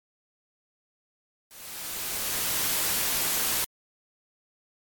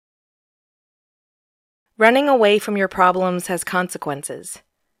Running away from your problems has consequences,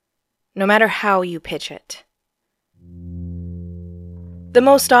 no matter how you pitch it. The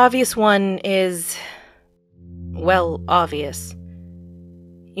most obvious one is, well, obvious.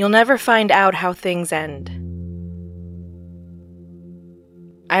 You'll never find out how things end.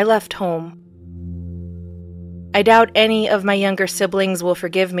 I left home. I doubt any of my younger siblings will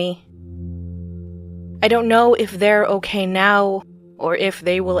forgive me. I don't know if they're okay now or if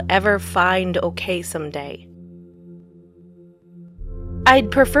they will ever find okay someday.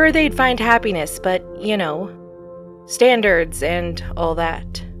 I'd prefer they'd find happiness, but, standards and all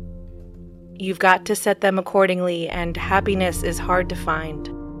that. You've got to set them accordingly, and happiness is hard to find.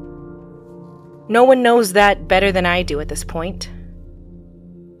 No one knows that better than I do at this point.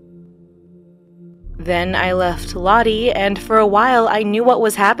 Then I left Lottie, and for a while I knew what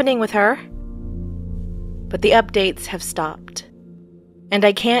was happening with her. But the updates have stopped, and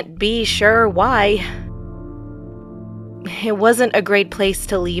I can't be sure why. It wasn't a great place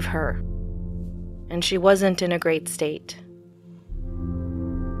to leave her, and she wasn't in a great state.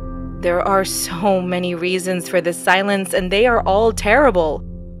 There are so many reasons for this silence, and they are all terrible.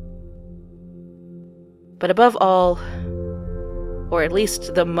 But above all, or at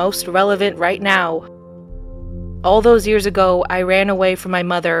least the most relevant right now, all those years ago I ran away from my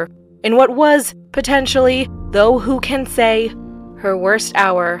mother in what was, potentially, though who can say, her worst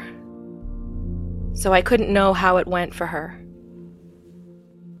hour. So I couldn't know how it went for her.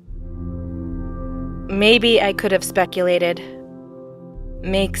 Maybe I could have speculated,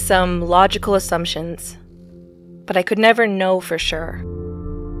 make some logical assumptions, but I could never know for sure.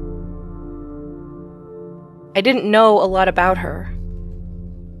 I didn't know a lot about her.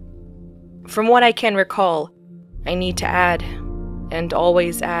 From what I can recall, I need to add, and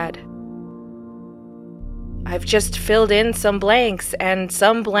always add. I've just filled in some blanks, and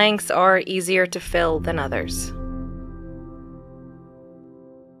some blanks are easier to fill than others.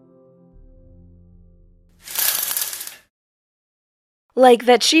 Like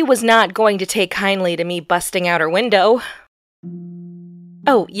that she was not going to take kindly to me busting out her window.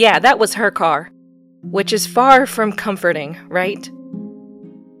 Oh, yeah, that was her car. Which is far from comforting, right?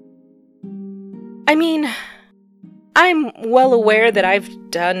 I mean, I'm well aware that I've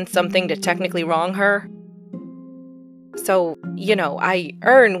done something to technically wrong her. So, I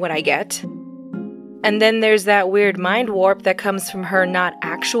earn what I get. And then there's that weird mind warp that comes from her not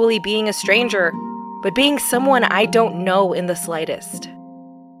actually being a stranger, but being someone I don't know in the slightest.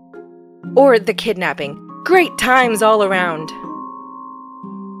 Or the kidnapping. Great times all around.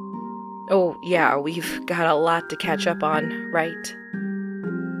 Oh, yeah, we've got a lot to catch up on, right?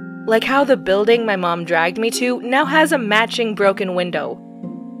 Like how the building my mom dragged me to now has a matching broken window.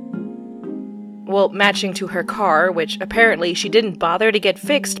 Well, matching to her car, which apparently she didn't bother to get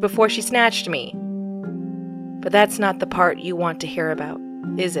fixed before she snatched me. But that's not the part you want to hear about,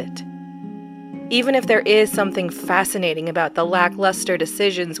 is it? Even if there is something fascinating about the lackluster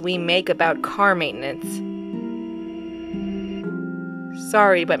decisions we make about car maintenance.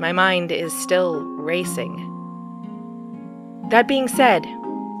 Sorry, but my mind is still racing. That being said,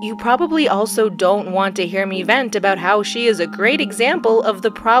 you probably also don't want to hear me vent about how she is a great example of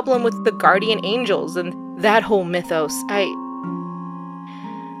the problem with the guardian angels and that whole mythos.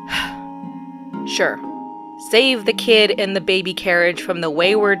 Sure, save the kid in the baby carriage from the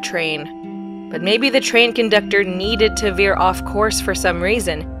wayward train, but maybe the train conductor needed to veer off course for some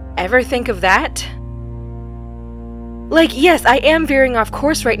reason. Ever think of that? Yes, I am veering off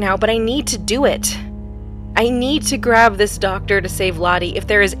course right now, but I need to do it. I need to grab this doctor to save Lottie if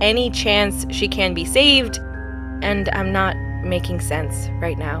there is any chance she can be saved, and I'm not making sense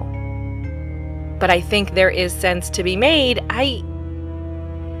right now. But I think there is sense to be made. I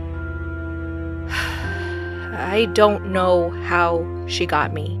don't know how she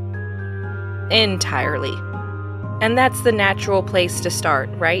got me. Entirely. And that's the natural place to start,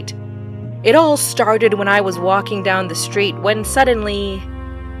 right? It all started when I was walking down the street when suddenly...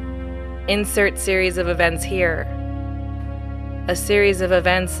 Insert series of events here. A series of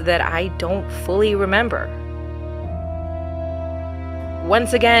events that I don't fully remember.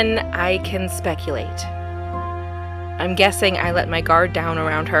 Once again, I can speculate. I'm guessing I let my guard down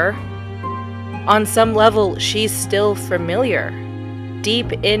around her. On some level, she's still familiar,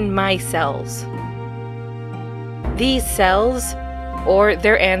 deep in my cells. These cells, or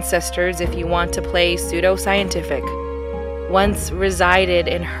their ancestors if you want to play pseudoscientific, once resided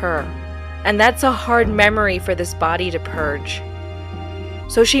in her. And that's a hard memory for this body to purge.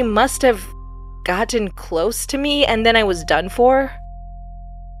 So she must have gotten close to me and then I was done for.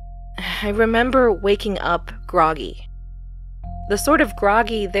 I remember waking up groggy. The sort of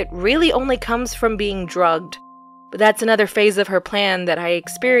groggy that really only comes from being drugged. But that's another phase of her plan that I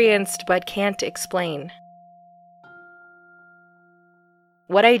experienced but can't explain.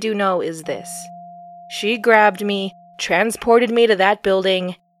 What I do know is this. She grabbed me, transported me to that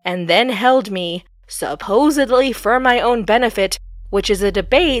building, and then held me, supposedly for my own benefit, which is a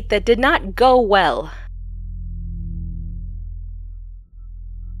debate that did not go well.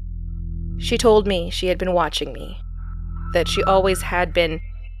 She told me she had been watching me, that she always had been,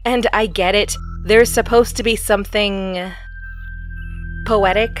 and I get it, there's supposed to be something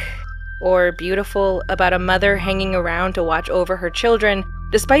poetic or beautiful about a mother hanging around to watch over her children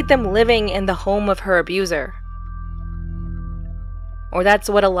despite them living in the home of her abuser. Or that's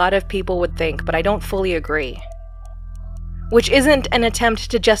what a lot of people would think, but I don't fully agree. Which isn't an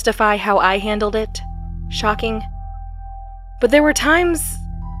attempt to justify how I handled it. Shocking. But there were times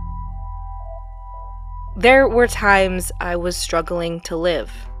I was struggling to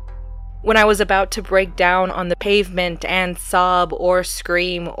live. When I was about to break down on the pavement and sob or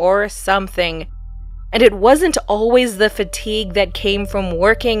scream or something. And it wasn't always the fatigue that came from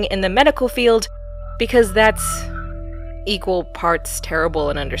working in the medical field, because that's equal parts terrible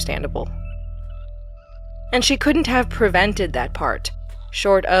and understandable. And she couldn't have prevented that part,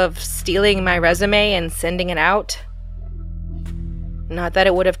 short of stealing my resume and sending it out. Not that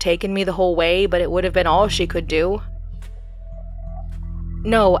it would have taken me the whole way, but it would have been all she could do.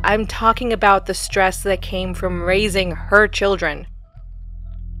 No, I'm talking about the stress that came from raising her children.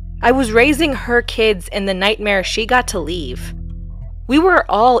 I was raising her kids in the nightmare she got to leave. We were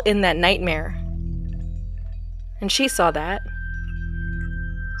all in that nightmare. And she saw that.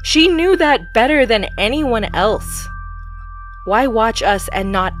 She knew that better than anyone else. Why watch us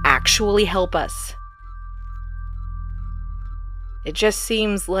and not actually help us? It just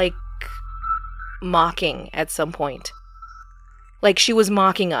seems like mocking at some point. Like she was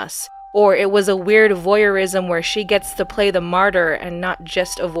mocking us. Or it was a weird voyeurism where she gets to play the martyr and not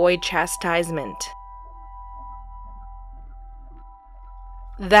just avoid chastisement.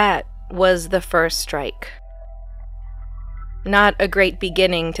 That was the first strike. Not a great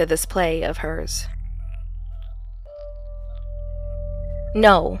beginning to this play of hers.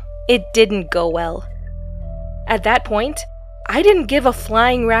 No, it didn't go well. At that point, I didn't give a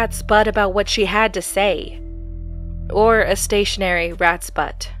flying rat's butt about what she had to say. Or a stationary rat's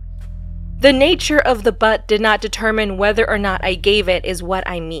butt. The nature of the butt did not determine whether or not I gave it is what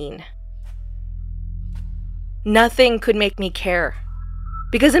I mean. Nothing could make me care.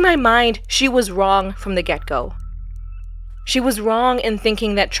 Because in my mind, she was wrong from the get-go. She was wrong in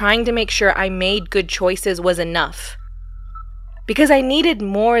thinking that trying to make sure I made good choices was enough. Because I needed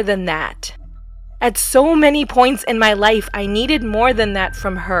more than that. At so many points in my life, I needed more than that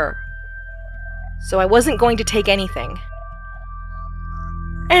from her. So I wasn't going to take anything.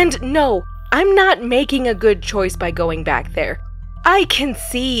 And no, I'm not making a good choice by going back there. I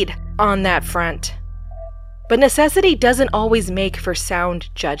concede on that front. But necessity doesn't always make for sound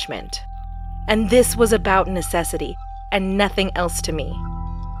judgment. And this was about necessity, and nothing else to me.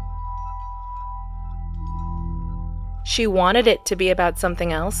 She wanted it to be about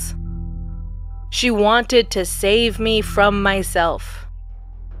something else. She wanted to save me from myself.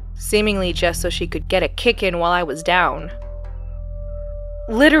 Seemingly just so she could get a kick in while I was down.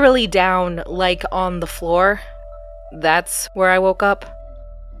 Literally down, like on the floor. That's where I woke up.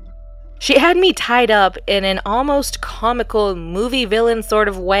 She had me tied up in an almost comical movie villain sort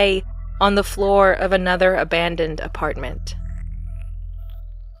of way on the floor of another abandoned apartment.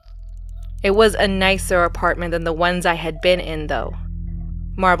 It was a nicer apartment than the ones I had been in, though.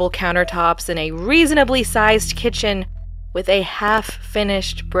 Marble countertops and a reasonably sized kitchen with a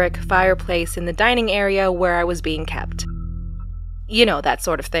half-finished brick fireplace in the dining area where I was being kept. You know, that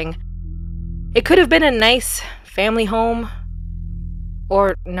sort of thing. It could have been a nice family home.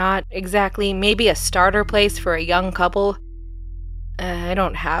 Or not exactly, maybe a starter place for a young couple. I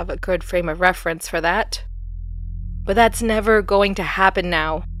don't have a good frame of reference for that. But that's never going to happen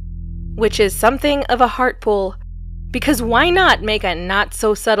now. Which is something of a heart pull. Because why not make a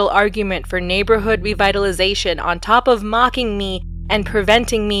not-so-subtle argument for neighborhood revitalization on top of mocking me and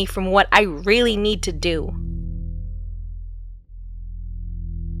preventing me from what I really need to do?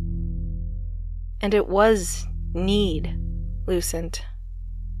 And it was need, Lucent.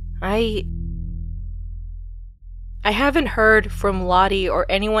 I haven't heard from Lottie or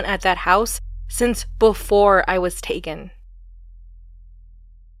anyone at that house since before I was taken.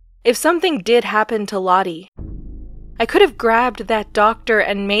 If something did happen to Lottie, I could have grabbed that doctor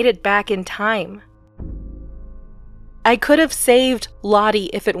and made it back in time. I could have saved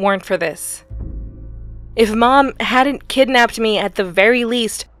Lottie if it weren't for this. If Mom hadn't kidnapped me at the very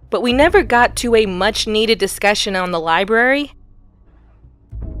least, but we never got to a much-needed discussion on the library.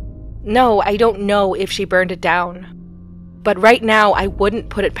 No, I don't know if she burned it down, but right now I wouldn't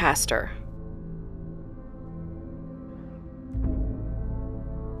put it past her.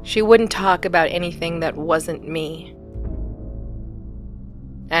 She wouldn't talk about anything that wasn't me.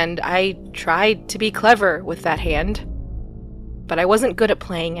 And I tried to be clever with that hand, but I wasn't good at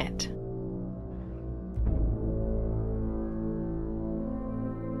playing it.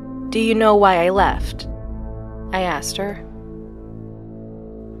 Do you know why I left? I asked her.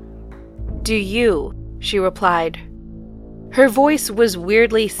 Do you? She replied. Her voice was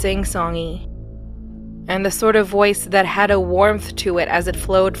weirdly sing-songy, and the sort of voice that had a warmth to it as it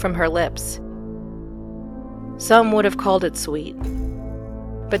flowed from her lips. Some would have called it sweet,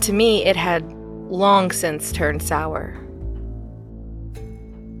 but to me it had long since turned sour.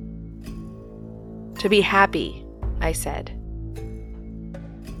 To be happy, I said.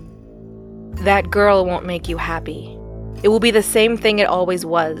 That girl won't make you happy. It will be the same thing it always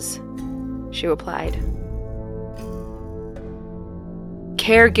was, she replied.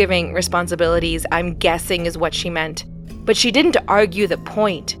 Caregiving responsibilities, I'm guessing, is what she meant, but she didn't argue the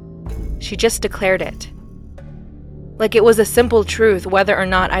point. She just declared it. Like it was a simple truth whether or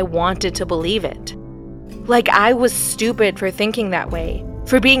not I wanted to believe it. Like I was stupid for thinking that way,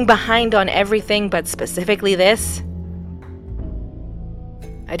 for being behind on everything but specifically this.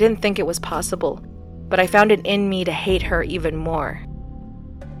 I didn't think it was possible, but I found it in me to hate her even more.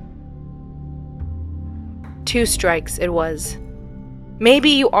 2 strikes it was.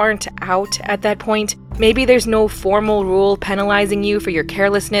 Maybe you aren't out at that point. Maybe there's no formal rule penalizing you for your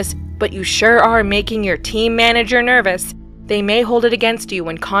carelessness, but you sure are making your team manager nervous. They may hold it against you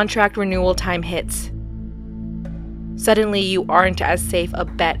when contract renewal time hits. Suddenly you aren't as safe a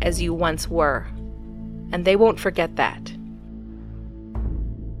bet as you once were, and they won't forget that.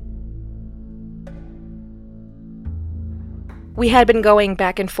 We had been going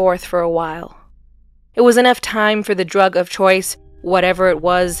back and forth for a while. It was enough time for the drug of choice, whatever it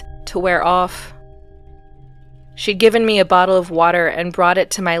was, to wear off. She'd given me a bottle of water and brought it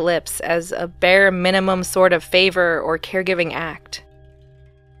to my lips as a bare minimum sort of favor or caregiving act.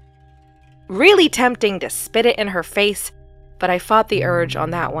 Really tempting to spit it in her face, but I fought the urge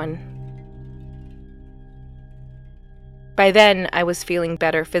on that one. By then, I was feeling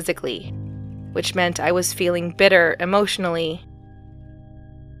better physically, which meant I was feeling bitter emotionally.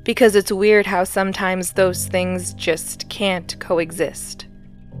 Because it's weird how sometimes those things just can't coexist.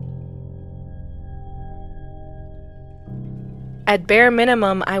 At bare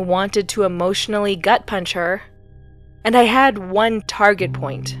minimum, I wanted to emotionally gut punch her, and I had one target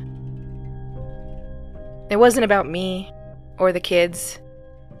point. It wasn't about me or the kids.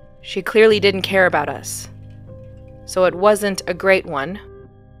 She clearly didn't care about us, so it wasn't a great one.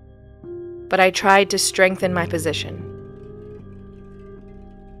 But I tried to strengthen my position.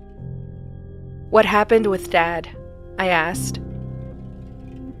 What happened with Dad? I asked.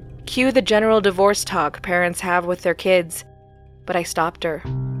 Cue the general divorce talk parents have with their kids, but I stopped her.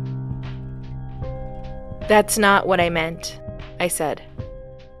 That's not what I meant, I said.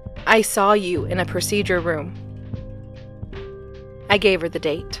 I saw you in a procedure room. I gave her the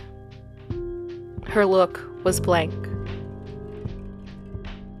date. Her look was blank.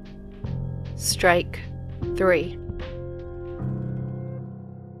 Strike 3.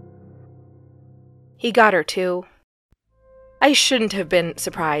 He got her too. I shouldn't have been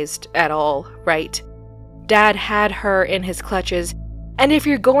surprised at all, right? Dad had her in his clutches, and if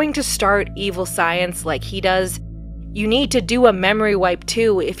you're going to start evil science like he does, you need to do a memory wipe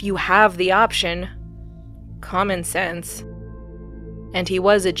too if you have the option. Common sense. And he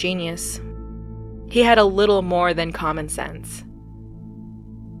was a genius. He had a little more than common sense.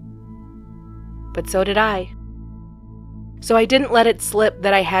 But so did I. So I didn't let it slip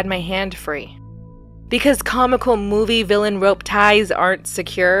that I had my hand free. Because comical movie villain rope ties aren't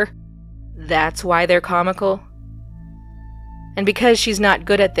secure, that's why they're comical. And because she's not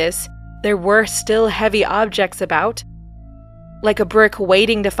good at this, there were still heavy objects about, like a brick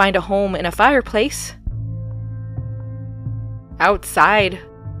waiting to find a home in a fireplace. Outside,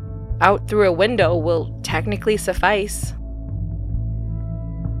 out through a window will technically suffice.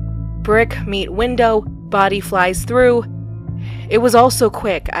 Brick meet window, body flies through. It was also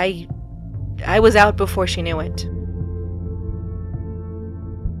quick. I was out before she knew it.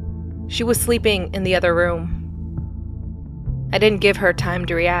 She was sleeping in the other room. I didn't give her time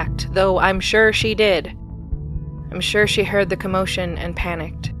to react, though I'm sure she did. I'm sure she heard the commotion and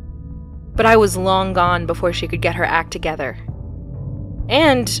panicked. But I was long gone before she could get her act together.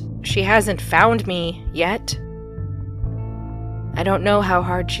 And she hasn't found me yet. I don't know how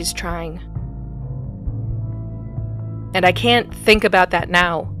hard she's trying. And I can't think about that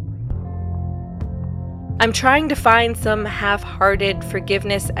now. I'm trying to find some half-hearted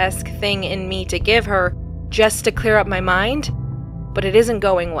forgiveness-esque thing in me to give her just to clear up my mind, but it isn't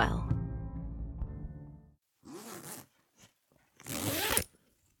going well.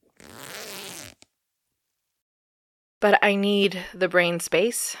 But I need the brain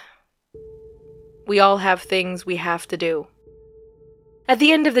space. We all have things we have to do. At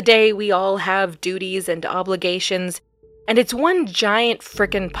the end of the day, we all have duties and obligations, and it's one giant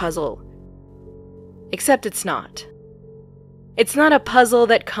frickin' puzzle. Except it's not. It's not a puzzle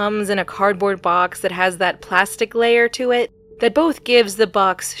that comes in a cardboard box that has that plastic layer to it that both gives the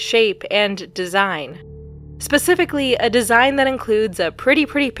box shape and design. Specifically, a design that includes a pretty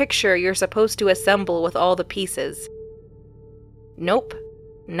picture you're supposed to assemble with all the pieces. Nope,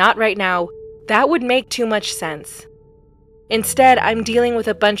 not right now. That would make too much sense. Instead, I'm dealing with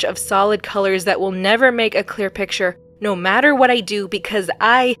a bunch of solid colors that will never make a clear picture, no matter what I do, because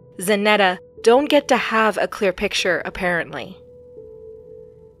I, Zanetta, don't get to have a clear picture, apparently.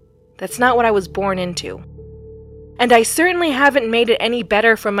 That's not what I was born into. And I certainly haven't made it any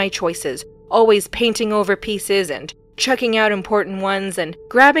better from my choices, always painting over pieces and chucking out important ones and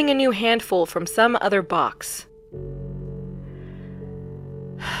grabbing a new handful from some other box.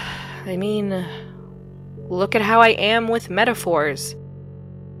 I mean, look at how I am with metaphors.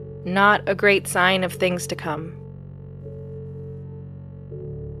 Not a great sign of things to come.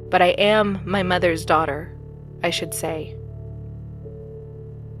 But I am my mother's daughter, I should say.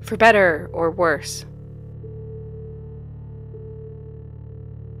 For better or worse.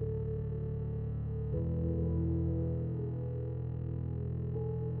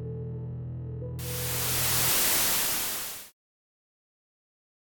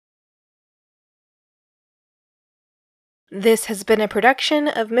 This has been a production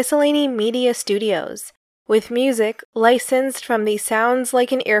of Miscellany Media Studios, with music licensed from the Sounds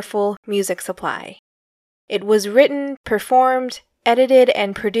Like an Earful music supply. It was written, performed, edited,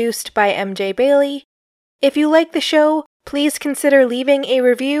 and produced by MJ Bailey. If you like the show, please consider leaving a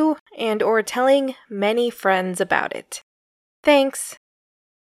review and/or telling many friends about it. Thanks!